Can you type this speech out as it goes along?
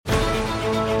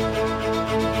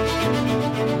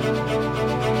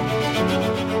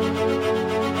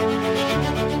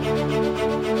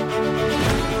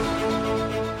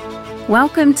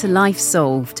Welcome to Life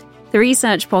Solved, the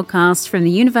research podcast from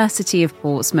the University of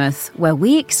Portsmouth, where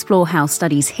we explore how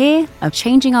studies here are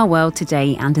changing our world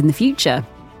today and in the future.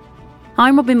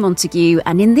 I'm Robin Montague,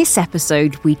 and in this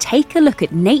episode, we take a look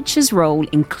at nature's role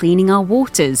in cleaning our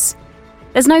waters.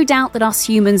 There's no doubt that us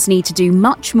humans need to do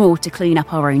much more to clean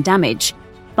up our own damage,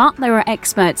 but there are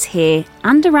experts here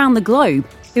and around the globe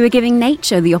who are giving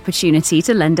nature the opportunity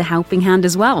to lend a helping hand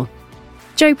as well.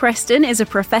 Jo Preston is a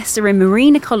professor in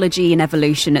marine ecology and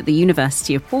evolution at the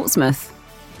University of Portsmouth.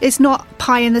 It's not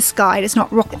pie in the sky, it's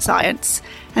not rocket science.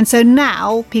 And so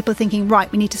now people are thinking,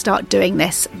 right, we need to start doing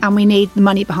this and we need the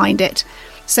money behind it.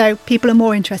 So people are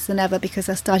more interested than ever because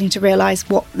they're starting to realise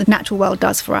what the natural world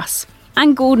does for us.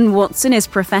 And Gordon Watson is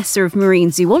Professor of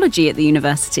Marine Zoology at the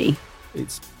university.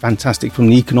 It's fantastic from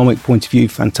an economic point of view,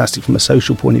 fantastic from a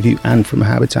social point of view, and from a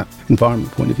habitat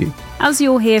environment point of view. As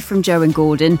you'll hear from Jo and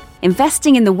Gordon,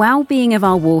 investing in the well-being of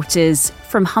our waters,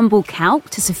 from humble kelp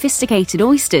to sophisticated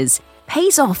oysters,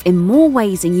 pays off in more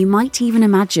ways than you might even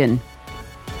imagine.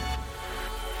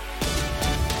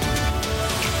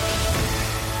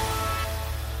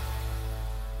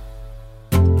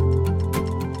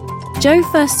 Jo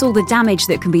first saw the damage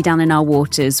that can be done in our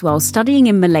waters while studying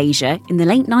in Malaysia in the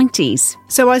late 90s.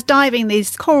 So I was diving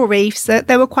these coral reefs.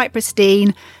 They were quite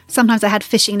pristine. Sometimes I had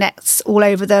fishing nets all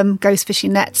over them, ghost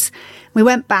fishing nets. We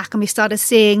went back and we started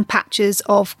seeing patches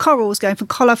of corals going from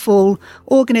colourful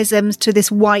organisms to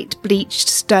this white bleached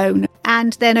stone.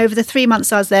 And then over the 3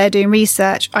 months I was there doing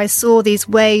research, I saw these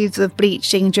waves of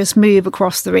bleaching just move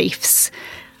across the reefs.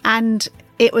 And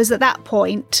it was at that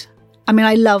point,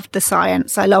 I loved the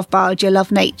science, I love biology, I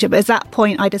love nature, but at that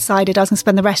point I decided I was going to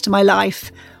spend the rest of my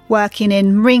life working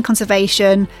in marine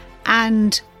conservation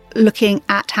and looking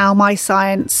at how my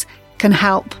science can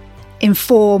help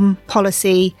inform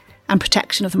policy and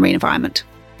protection of the marine environment.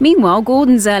 Meanwhile,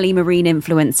 Gordon's early marine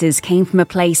influences came from a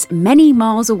place many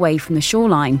miles away from the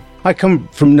shoreline. I come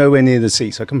from nowhere near the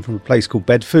sea, so I come from a place called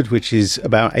Bedford, which is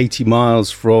about 80 miles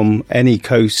from any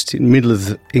coast in the middle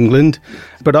of England.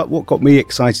 But what got me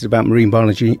excited about marine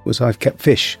biology was I've kept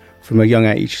fish from a young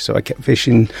age. So I kept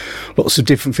fishing lots of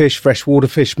different fish, freshwater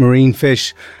fish, marine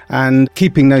fish, and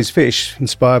keeping those fish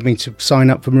inspired me to sign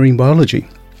up for marine biology.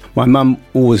 My mum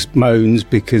always moans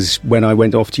because when I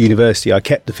went off to university, I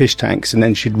kept the fish tanks and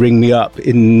then she'd ring me up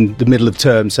in the middle of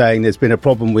term saying there's been a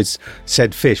problem with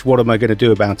said fish. What am I going to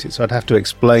do about it? So I'd have to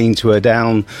explain to her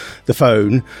down the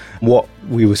phone what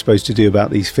we were supposed to do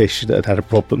about these fish that had a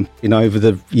problem. Over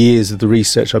the years of the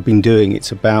research I've been doing,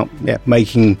 it's about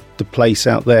making the place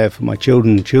out there for my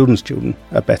children and children's children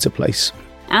a better place.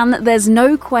 And there's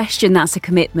no question that's a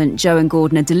commitment Jo and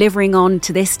Gordon are delivering on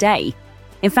to this day.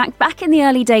 In fact, back in the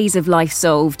early days of Life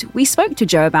Solved, we spoke to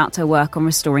Jo about her work on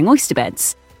restoring oyster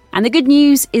beds. And the good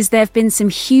news is there have been some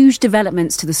huge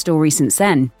developments to the story since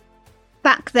then.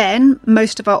 Back then,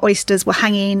 most of our oysters were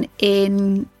hanging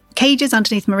in cages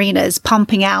underneath marinas,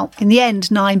 pumping out, in the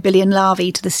end, 9 billion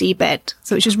larvae to the seabed.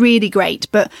 So which was really great.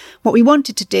 But what we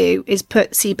wanted to do is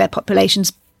put seabed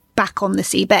populations back on the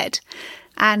seabed.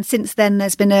 And since then,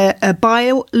 there's been a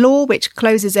bio-law which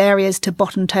closes areas to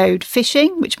bottom-toed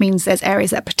fishing, which means there's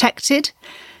areas that are protected.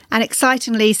 And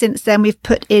excitingly, since then, we've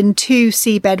put in 2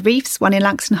 seabed reefs, one in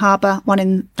Langstone Harbour, one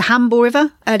in the Hamble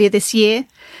River, earlier this year.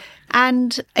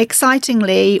 And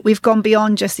excitingly, we've gone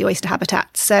beyond just the oyster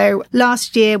habitat. So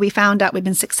last year, we found out we've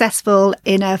been successful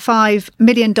in a $5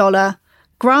 million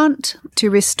grant to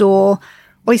restore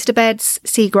oyster beds,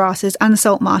 seagrasses and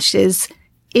salt marshes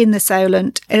in the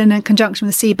Solent in conjunction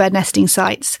with the seabed nesting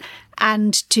sites,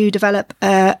 and to develop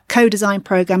a co-design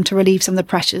programme to relieve some of the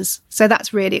pressures. So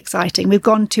that's really exciting. We've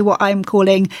gone to what I'm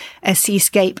calling a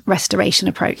seascape restoration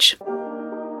approach.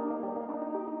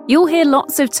 You'll hear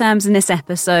lots of terms in this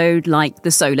episode like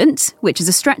the Solent, which is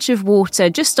a stretch of water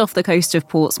just off the coast of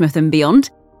Portsmouth and beyond,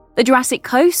 the Jurassic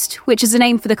Coast, which is a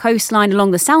name for the coastline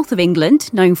along the south of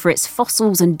England, known for its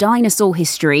fossils and dinosaur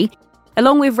history,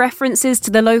 along with references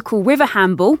to the local River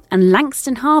Hamble and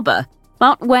Langstone Harbour.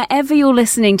 But wherever you're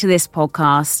listening to this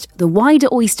podcast, the wider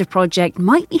Oyster Project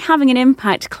might be having an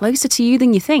impact closer to you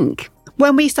than you think.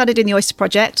 When we started in the Oyster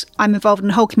Project, I'm involved in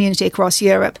a whole community across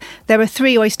Europe. There are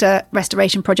 3 oyster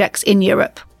restoration projects in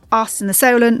Europe. Us in the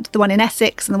Solent, the one in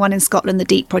Essex, and the one in Scotland, the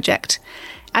Deep Project.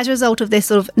 As a result of this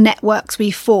sort of networks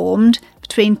we formed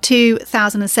between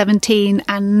 2017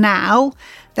 and now,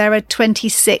 there are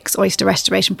 26 oyster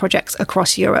restoration projects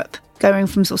across Europe. going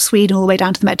from sort of Sweden all the way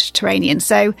down to the Mediterranean.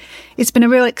 So it's been a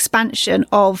real expansion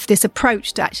of this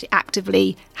approach to actually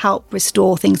actively help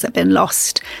restore things that have been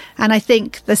lost. And I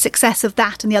think the success of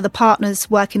that and the other partners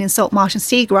working in salt marsh and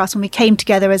seagrass, when we came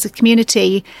together as a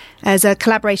community, as a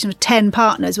collaboration of 10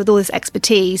 partners with all this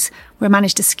expertise, we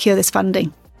managed to secure this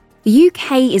funding. The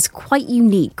UK is quite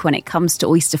unique when it comes to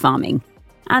oyster farming,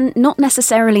 and not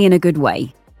necessarily in a good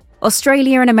way.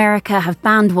 Australia and America have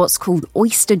banned what's called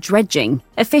oyster dredging,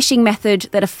 a fishing method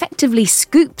that effectively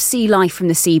scoops sea life from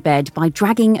the seabed by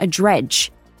dragging a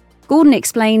dredge. Gordon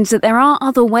explains that there are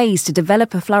other ways to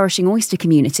develop a flourishing oyster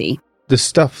community. The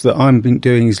stuff that I've been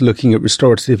doing is looking at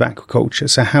restorative aquaculture,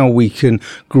 so how we can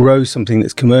grow something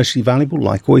that's commercially valuable,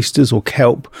 like oysters or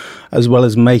kelp, as well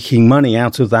as making money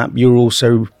out of that. You're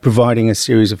also providing a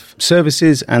series of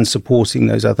services and supporting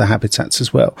those other habitats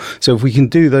as well. So if we can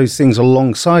do those things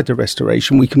alongside the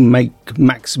restoration, we can make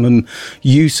maximum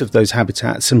use of those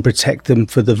habitats and protect them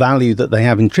for the value that they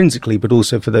have intrinsically, but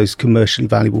also for those commercially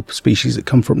valuable species that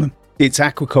come from them. It's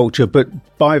aquaculture, but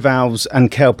bivalves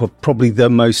and kelp are probably the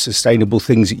most sustainable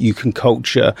things that you can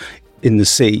culture in the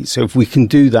sea. So if we can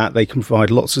do that, they can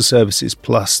provide lots of services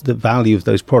plus the value of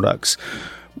those products.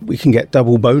 We can get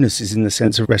double bonuses in the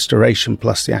sense of restoration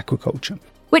plus the aquaculture.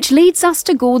 Which leads us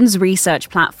to Gordon's research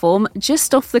platform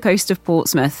just off the coast of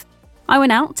Portsmouth. I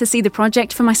went out to see the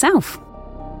project for myself.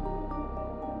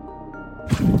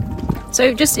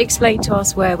 So just explain to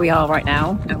us where we are right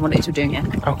now and what it is we're doing here.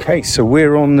 Okay, so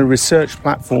we're on the research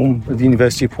platform of the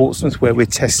University of Portsmouth where we're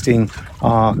testing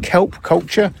our kelp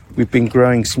culture. We've been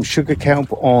growing some sugar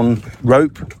kelp on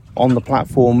rope on the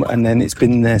platform, and then it's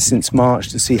been there since March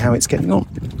to see how it's getting on.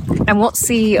 And what's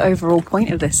the overall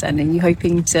point of this then? Are you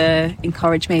hoping to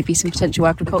encourage maybe some potential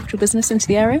agricultural business into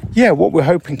the area? Yeah, what we're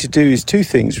hoping to do is two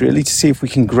things really, to see if we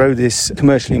can grow this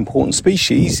commercially important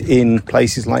species in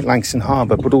places like Langstone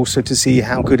Harbour, but also to see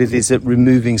how good it is at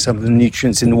removing some of the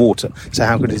nutrients in the water. So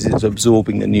how good is it at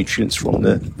absorbing the nutrients from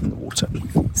the water.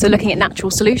 So looking at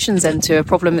natural solutions then to a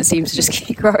problem that seems to just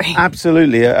keep growing.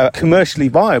 Absolutely, a commercially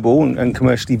viable and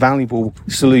commercially valuable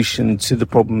solution to the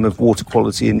problem of water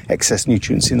quality and excess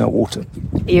nutrients in our water.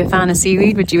 Are you a fan of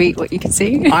seaweed? Would you eat what you can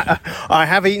see? I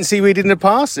have eaten seaweed in the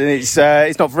past, and it's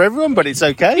not for everyone, but it's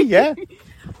okay, yeah.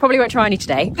 Probably won't try any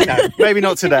today. No, maybe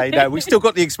not today. No, we've still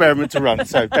got the experiment to run,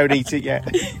 so don't eat it yet.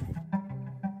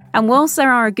 And whilst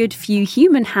there are a good few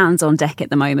human hands on deck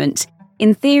at the moment,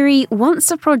 in theory,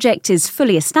 once a project is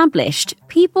fully established,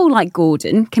 people like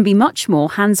Gordon can be much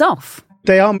more hands-off.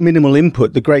 They are minimal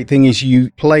input. The great thing is you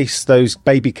place those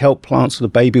baby kelp plants or the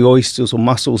baby oysters or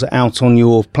mussels out on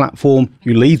your platform.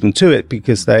 You leave them to it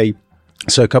because they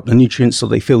soak up the nutrients or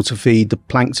they filter feed the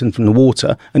plankton from the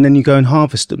water, and then you go and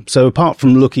harvest them. So apart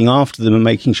from looking after them and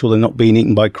making sure they're not being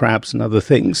eaten by crabs and other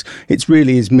things, it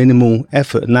really is minimal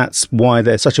effort, and that's why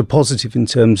they're such a positive in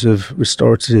terms of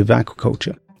restorative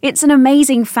aquaculture. It's an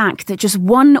amazing fact that just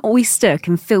one oyster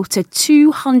can filter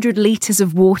 200 litres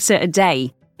of water a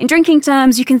day. In drinking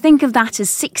terms, you can think of that as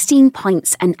 16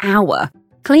 pints an hour.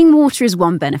 Clean water is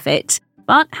one benefit,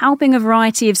 but helping a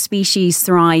variety of species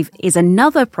thrive is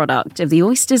another product of the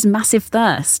oyster's massive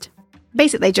thirst.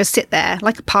 Basically, they just sit there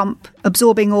like a pump,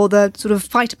 absorbing all the sort of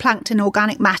phytoplankton,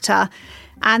 organic matter,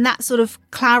 and that sort of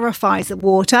clarifies the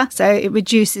water, so it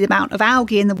reduces the amount of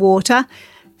algae in the water.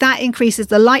 That increases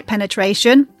the light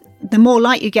penetration. The more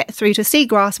light you get through to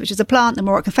seagrass, which is a plant, the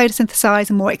more it can photosynthesize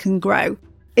and more it can grow.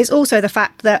 It's also the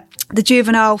fact that the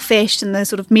juvenile fish and the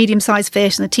sort of medium-sized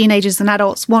fish and the teenagers and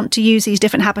adults want to use these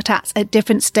different habitats at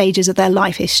different stages of their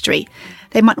life history.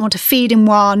 They might want to feed in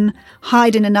one,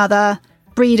 hide in another,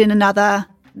 breed in another,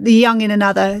 the young in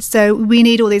another. So we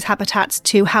need all these habitats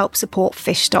to help support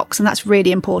fish stocks, and that's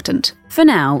really important. For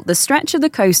now, the stretch of the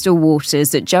coastal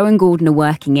waters that Joe and Gordon are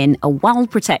working in are well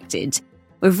protected,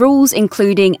 with rules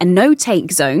including a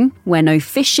no-take zone where no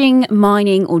fishing,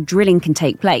 mining or drilling can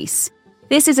take place.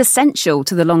 This is essential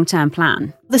to the long-term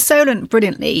plan. The Solent,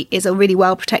 brilliantly, is a really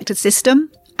well-protected system,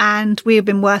 and we have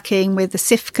been working with the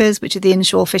SIFCAs, which are the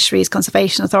Inshore Fisheries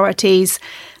Conservation Authorities,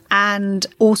 and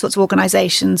all sorts of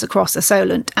organisations across the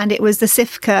Solent. And it was the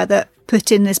SIFCA that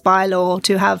put in this bylaw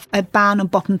to have a ban on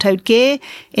bottom-towed gear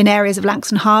in areas of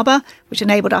Langstone Harbour, which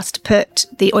enabled us to put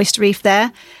the oyster reef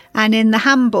there. And in the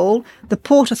Hamble, the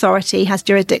Port Authority has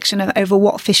jurisdiction over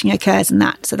what fishing occurs in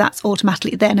that. So that's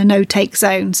automatically then a no-take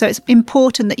zone. So it's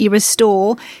important that you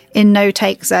restore in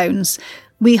no-take zones.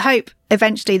 We hope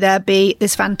eventually there'll be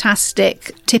this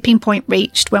fantastic tipping point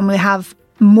reached when we have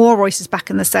more oysters back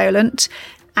in the Solent,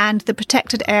 and the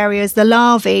protected areas, the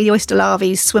larvae, the oyster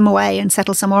larvae, swim away and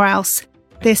settle somewhere else.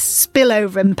 This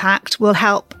spillover impact will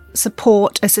help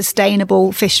support a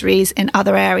sustainable fisheries in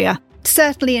other area.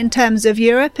 Certainly in terms of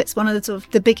Europe, it's one of the sort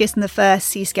of the biggest and the first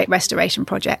seascape restoration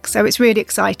projects. So it's really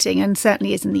exciting, and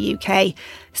certainly is in the UK.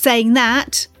 Saying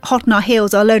that, hot on our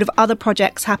heels are a load of other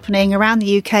projects happening around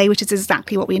the UK, which is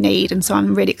exactly what we need. And so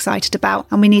I'm really excited about,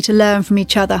 and we need to learn from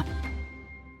each other.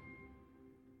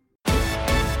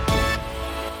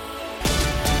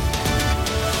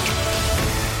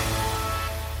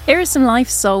 Here are some Life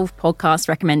Solved podcast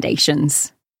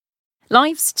recommendations.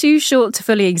 Life's too short to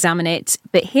fully examine it,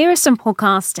 but here are some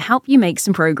podcasts to help you make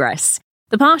some progress.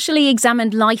 The Partially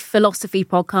Examined Life Philosophy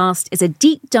podcast is a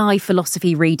deep dive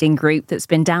philosophy reading group that's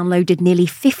been downloaded nearly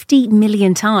 50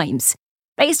 million times.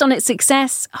 Based on its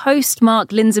success, host Mark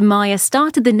Linsenmayer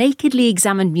started the Nakedly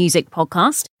Examined Music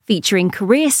podcast, featuring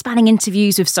career-spanning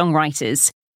interviews with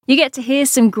songwriters. You get to hear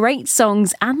some great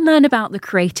songs and learn about the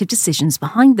creative decisions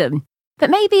behind them. But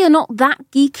maybe you're not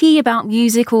that geeky about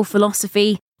music or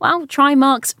philosophy. Well, try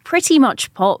Mark's Pretty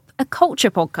Much Pop, a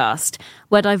culture podcast,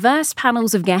 where diverse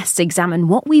panels of guests examine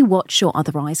what we watch or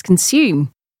otherwise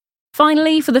consume.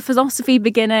 Finally, for the philosophy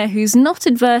beginner who's not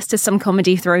adverse to some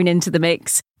comedy thrown into the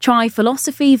mix, try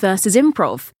Philosophy versus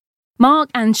Improv. Mark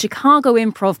and Chicago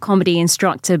improv comedy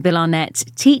instructor Bill Arnett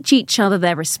teach each other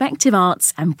their respective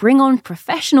arts and bring on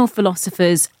professional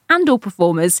philosophers and/or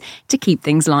performers to keep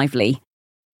things lively.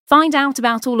 Find out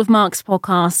about all of Mark's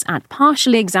podcasts at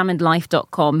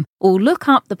partiallyexaminedlife.com or look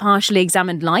up The Partially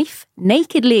Examined Life,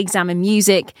 Nakedly Examined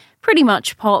Music, Pretty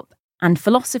Much Pop, and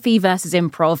Philosophy versus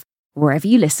Improv wherever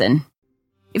you listen.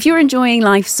 If you're enjoying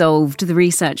Life Solved, the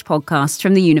research podcast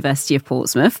from the University of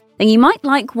Portsmouth, then you might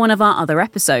like one of our other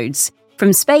episodes.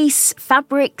 From space,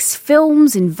 fabrics,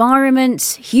 films, environment,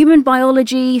 human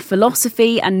biology,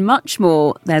 philosophy, and much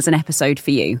more, there's an episode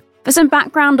for you. For some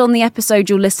background on the episode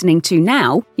you're listening to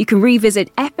now, you can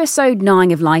revisit episode 9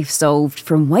 of Life Solved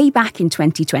from way back in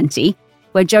 2020,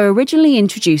 where Joe originally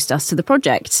introduced us to the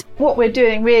project. What we're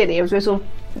doing really is we're sort of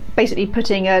basically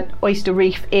putting an oyster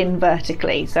reef in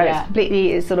vertically. So it's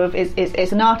completely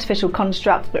it's an artificial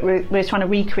construct, but we're trying to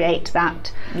recreate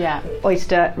that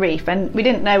oyster reef. And we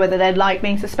didn't know whether they'd like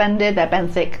being suspended. They're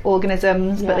benthic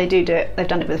organisms, but they do it. They've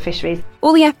done it with the fisheries.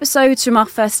 All the episodes from our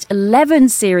first 11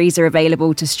 series are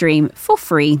available to stream for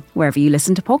free wherever you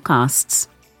listen to podcasts.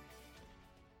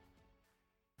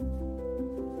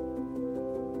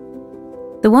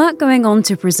 The work going on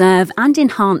to preserve and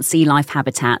enhance sea life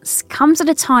habitats comes at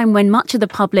a time when much of the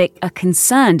public are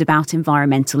concerned about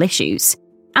environmental issues.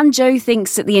 And Joe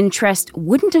thinks that the interest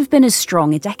wouldn't have been as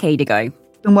strong a decade ago.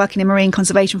 Been working in marine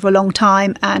conservation for a long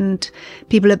time, and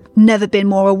people have never been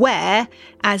more aware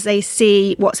as they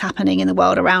see what's happening in the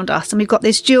world around us. And we've got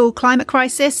this dual climate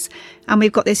crisis, and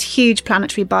we've got this huge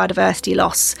planetary biodiversity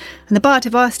loss. And the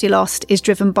biodiversity loss is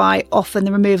driven by often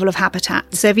the removal of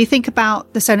habitat. So if you think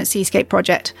about the Solent Seascape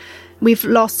project, we've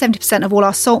lost 70% of all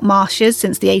our salt marshes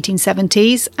since the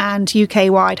 1870s, and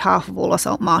UK-wide half of all our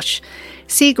salt marsh.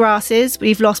 Seagrasses,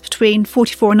 we've lost between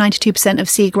 44 and 92% of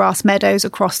seagrass meadows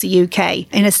across the UK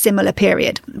in a similar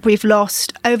period. We've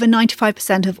lost over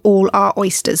 95% of all our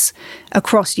oysters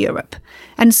across Europe.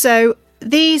 And so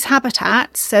these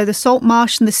habitats, so the salt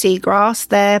marsh and the seagrass,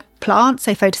 they're plants,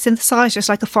 they photosynthesize just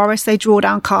like a forest, they draw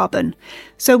down carbon.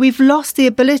 So we've lost the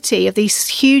ability of these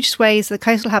huge swathes of the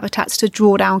coastal habitats to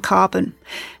draw down carbon.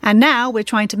 And now we're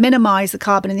trying to minimise the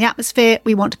carbon in the atmosphere.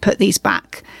 We want to put these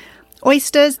back.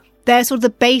 Oysters, they're sort of the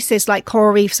basis, like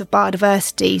coral reefs, of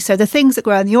biodiversity. So the things that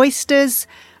grow in the oysters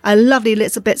are lovely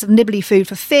little bits of nibbly food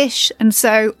for fish. And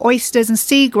so oysters and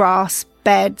seagrass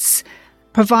beds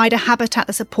provide a habitat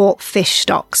that support fish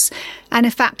stocks. And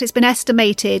in fact, it's been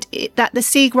estimated that the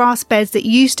seagrass beds that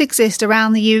used to exist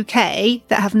around the UK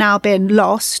that have now been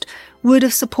lost would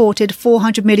have supported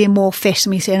 400 million more fish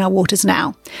than we see in our waters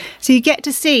now. So you get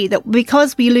to see that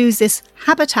because we lose this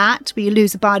habitat, we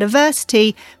lose the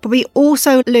biodiversity, but we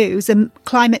also lose the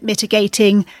climate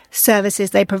mitigating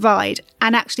services they provide.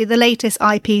 And actually the latest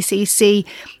IPCC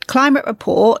climate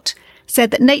report said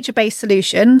that nature-based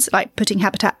solutions, like putting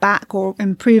habitat back or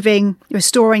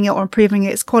restoring it or improving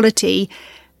its quality,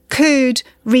 could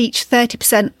reach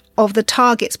 30% of the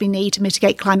targets we need to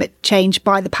mitigate climate change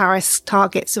by the Paris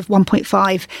targets of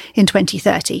 1.5 in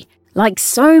 2030. Like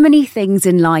so many things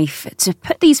in life, to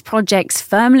put these projects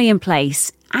firmly in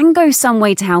place and go some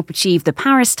way to help achieve the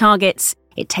Paris targets,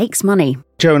 it takes money.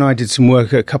 Joe and I did some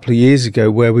work a couple of years ago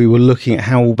where we were looking at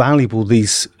how valuable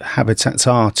these habitats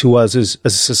are to us as a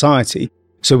society.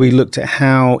 So we looked at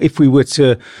how, if we were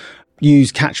to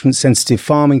use catchment-sensitive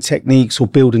farming techniques or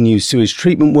build and use sewage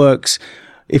treatment works,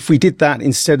 if we did that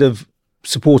instead of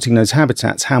supporting those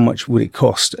habitats, how much would it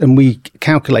cost? And we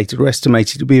calculated or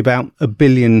estimated it to be about £1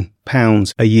 billion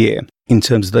a year in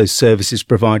terms of those services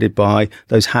provided by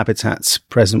those habitats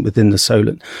present within the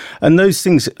Solent. And those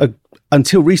things,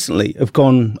 until recently, have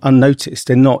gone unnoticed.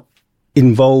 They're not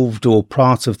involved or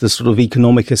part of the sort of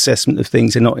economic assessment of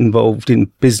things. They're not involved in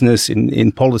business,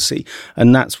 in policy.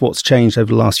 And that's what's changed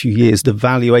over the last few years. The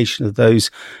valuation of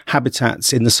those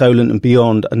habitats in the Solent and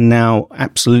beyond are now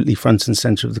absolutely front and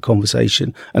centre of the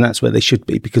conversation. And that's where they should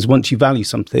be, because once you value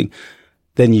something,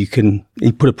 then you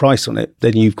put a price on it,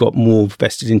 then you've got more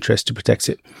vested interest to protect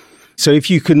it. So if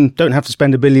you don't have to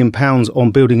spend £1 billion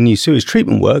on building new sewage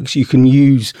treatment works, you can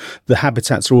use the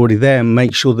habitats already there and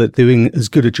make sure that they're doing as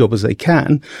good a job as they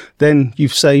can, then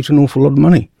you've saved an awful lot of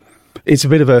money. It's a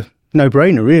bit of a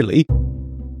no-brainer, really.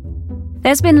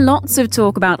 There's been lots of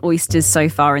talk about oysters so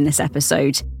far in this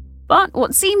episode, but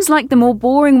what seems like the more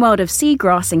boring world of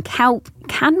seagrass and kelp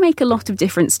can make a lot of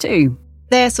difference too.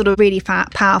 They're sort of really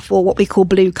powerful, what we call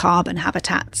blue carbon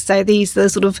habitats. So these are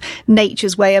sort of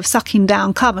nature's way of sucking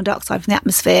down carbon dioxide from the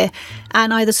atmosphere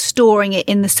and either storing it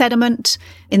in the sediment,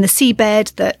 in the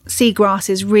seabed that seagrass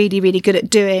is really, really good at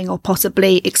doing, or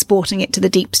possibly exporting it to the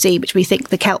deep sea, which we think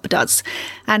the kelp does.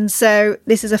 And so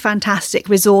this is a fantastic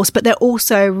resource, but they're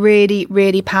also really,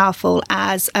 really powerful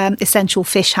as essential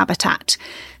fish habitat.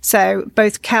 So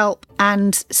both kelp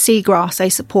and seagrass, they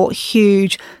support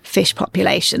huge fish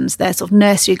populations. They're sort of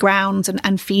nursery grounds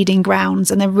and feeding grounds,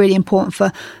 and they're really important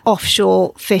for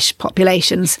offshore fish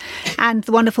populations. And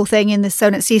the wonderful thing in the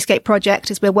Solent Seascape project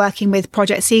is we're working with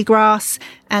Project Seagrass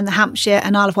and the Hampshire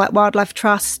and Isle of Wight Wildlife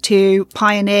Trust to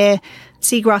pioneer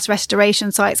seagrass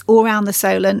restoration sites all around the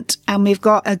Solent, and we've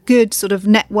got a good sort of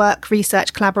network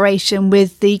research collaboration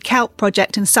with the Kelp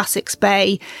Project in Sussex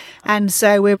Bay. And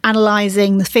so we're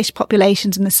analysing the fish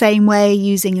populations in the same way,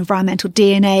 using environmental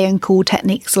DNA and cool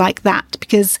techniques like that,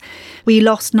 because we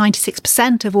lost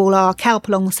 96% of all our kelp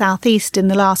along the southeast in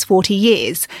the last 40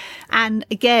 years. And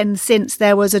again, since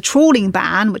there was a trawling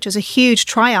ban, which was a huge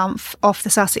triumph off the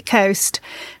Sussex coast,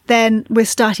 then we're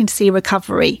starting to see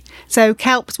recovery. So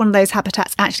kelp's one of those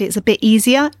habitats, actually, it's a bit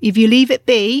easier. If you leave it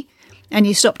be and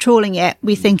you stop trawling it,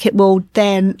 we think it will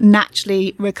then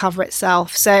naturally recover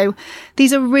itself. So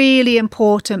these are really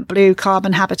important blue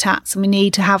carbon habitats, and we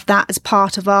need to have that as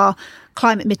part of our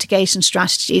climate mitigation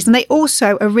strategies. And they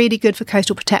also are really good for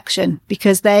coastal protection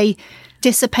because they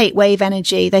dissipate wave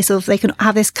energy. They can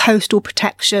have this coastal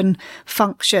protection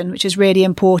function, which is really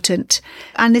important.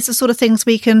 And it's the sort of things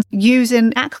we can use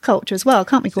in aquaculture as well,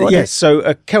 can't we, Gordon? Yes,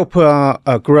 so kelp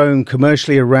are grown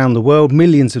commercially around the world.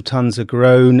 Millions of tonnes are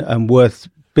grown and worth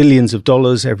billions of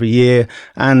dollars every year,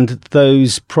 and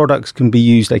those products can be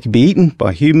used, they can be eaten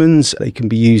by humans, they can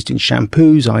be used in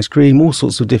shampoos, ice cream, all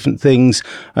sorts of different things.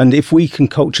 And if we can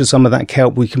culture some of that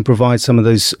kelp, we can provide some of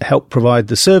those, help provide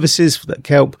the services for that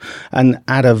kelp and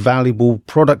add a valuable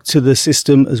product to the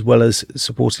system, as well as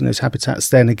supporting those habitats.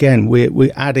 Then again,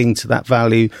 we're adding to that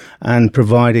value and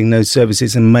providing those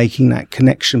services and making that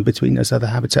connection between those other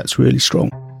habitats really strong.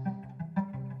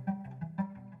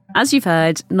 As you've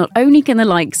heard, not only can the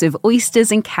likes of oysters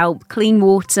and kelp clean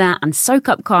water and soak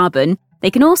up carbon,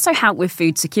 they can also help with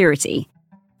food security.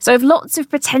 So with lots of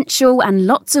potential and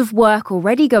lots of work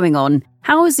already going on,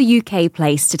 how is the UK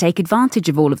placed to take advantage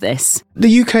of all of this?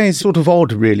 The UK is sort of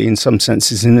odd, really, in some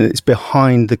senses, in that it's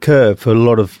behind the curve for a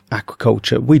lot of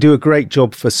aquaculture. We do a great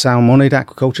job for salmonid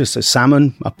aquaculture, so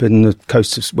salmon up in the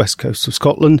west coast of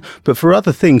Scotland. But for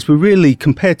other things, we really,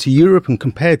 compared to Europe and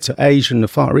compared to Asia and the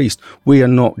Far East, we are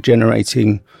not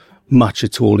generating much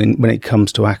at all when it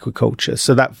comes to aquaculture.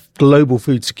 So that global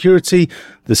food security,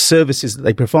 the services that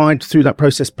they provide through that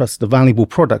process, plus the valuable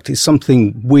product, is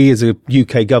something we as a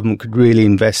UK government could really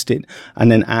invest in and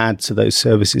then add to those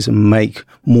services and make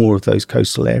more of those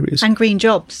coastal areas. And green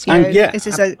jobs.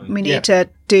 We need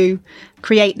to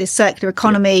create this circular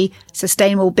economy,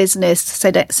 sustainable business,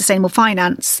 sustainable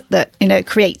finance that,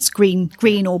 creates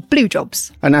green or blue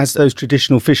jobs. And as those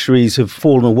traditional fisheries have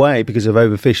fallen away because of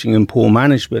overfishing and poor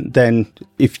management, then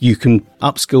if you can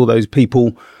upskill those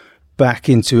people back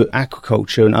into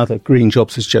aquaculture and other green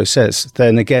jobs, as Joe says,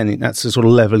 then again, that's a sort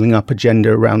of levelling up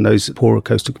agenda around those poorer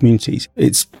coastal communities.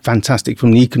 It's fantastic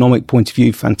from the economic point of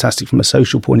view, fantastic from a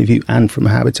social point of view, and from a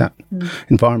habitat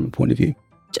environment point of view.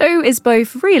 Joe is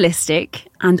both realistic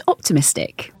and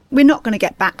optimistic. We're not going to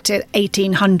get back to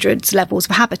 1800s levels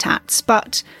of habitats,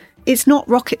 but it's not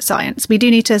rocket science. We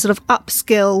do need to sort of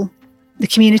upskill the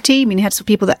community. I mean, you had some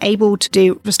people that are able to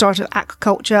do restorative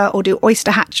aquaculture or do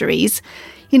oyster hatcheries.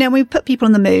 You know, we put people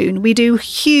on the moon. We do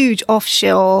huge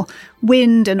offshore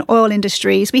wind and oil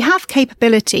industries. We have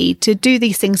capability to do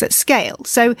these things at scale.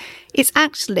 So it's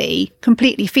actually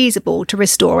completely feasible to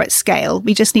restore at scale.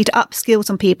 We just need to upskill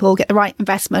some people, get the right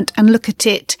investment, and look at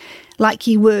it like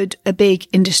you would a big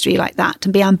industry like that,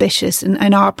 and be ambitious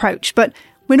in our approach. But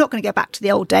we're not going to go back to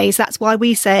the old days. That's why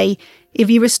we say if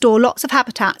you restore lots of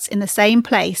habitats in the same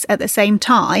place at the same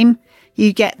time,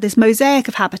 you get this mosaic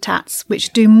of habitats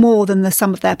which do more than the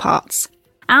sum of their parts.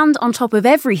 And on top of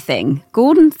everything,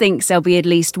 Gordon thinks there'll be at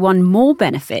least one more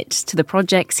benefit to the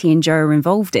projects he and Jo are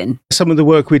involved in. Some of the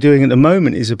work we're doing at the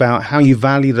moment is about how you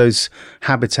value those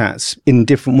habitats in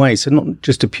different ways. So not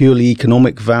just a purely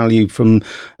economic value from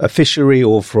a fishery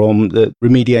or from the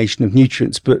remediation of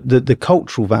nutrients, but the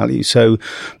cultural value. So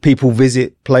people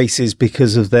visit places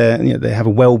because of their, they have a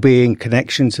well-being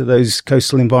connection to those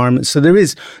coastal environments. So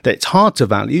it's hard to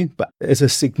value, but there's a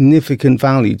significant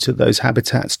value to those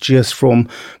habitats just from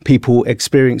people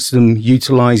experiencing them,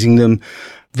 utilising them,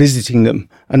 visiting them.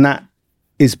 And that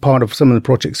is part of some of the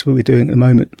projects we're doing at the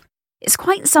moment. It's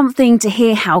quite something to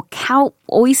hear how kelp,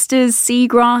 oysters,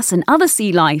 seagrass and other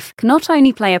sea life can not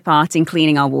only play a part in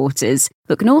cleaning our waters,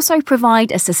 but can also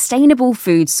provide a sustainable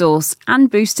food source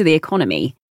and boost to the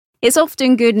economy. It's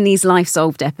often good in these Life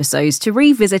Solved episodes to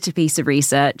revisit a piece of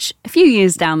research a few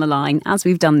years down the line, as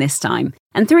we've done this time.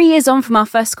 And 3 years on from our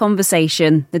first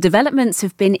conversation, the developments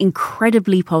have been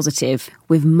incredibly positive,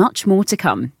 with much more to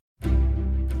come.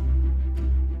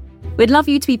 We'd love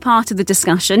you to be part of the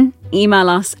discussion. Email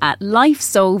us at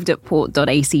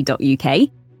lifesolved@port.ac.uk.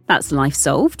 That's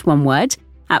lifesolved, one word,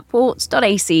 at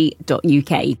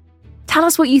port.ac.uk. Tell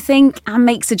us what you think and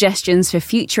make suggestions for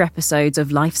future episodes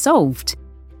of Life Solved.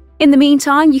 In the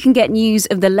meantime, you can get news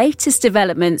of the latest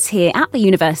developments here at the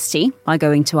university by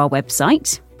going to our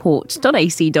website,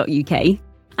 port.ac.uk.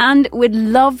 And we'd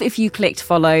love if you clicked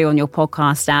follow on your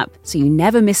podcast app so you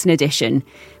never miss an edition.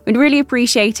 We'd really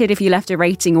appreciate it if you left a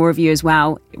rating or review as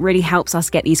well. It really helps us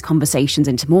get these conversations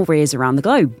into more ears around the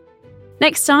globe.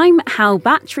 Next time, how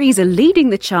batteries are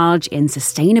leading the charge in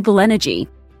sustainable energy.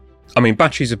 I mean,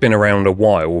 batteries have been around a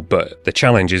while, but the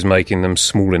challenge is making them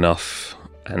small enough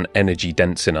and energy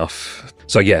dense enough.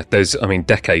 So yeah, there's,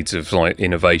 decades of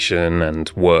innovation and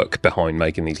work behind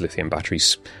making these lithium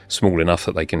batteries small enough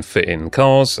that they can fit in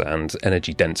cars and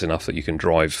energy dense enough that you can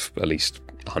drive at least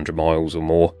 100 miles or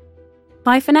more.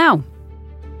 Bye for now.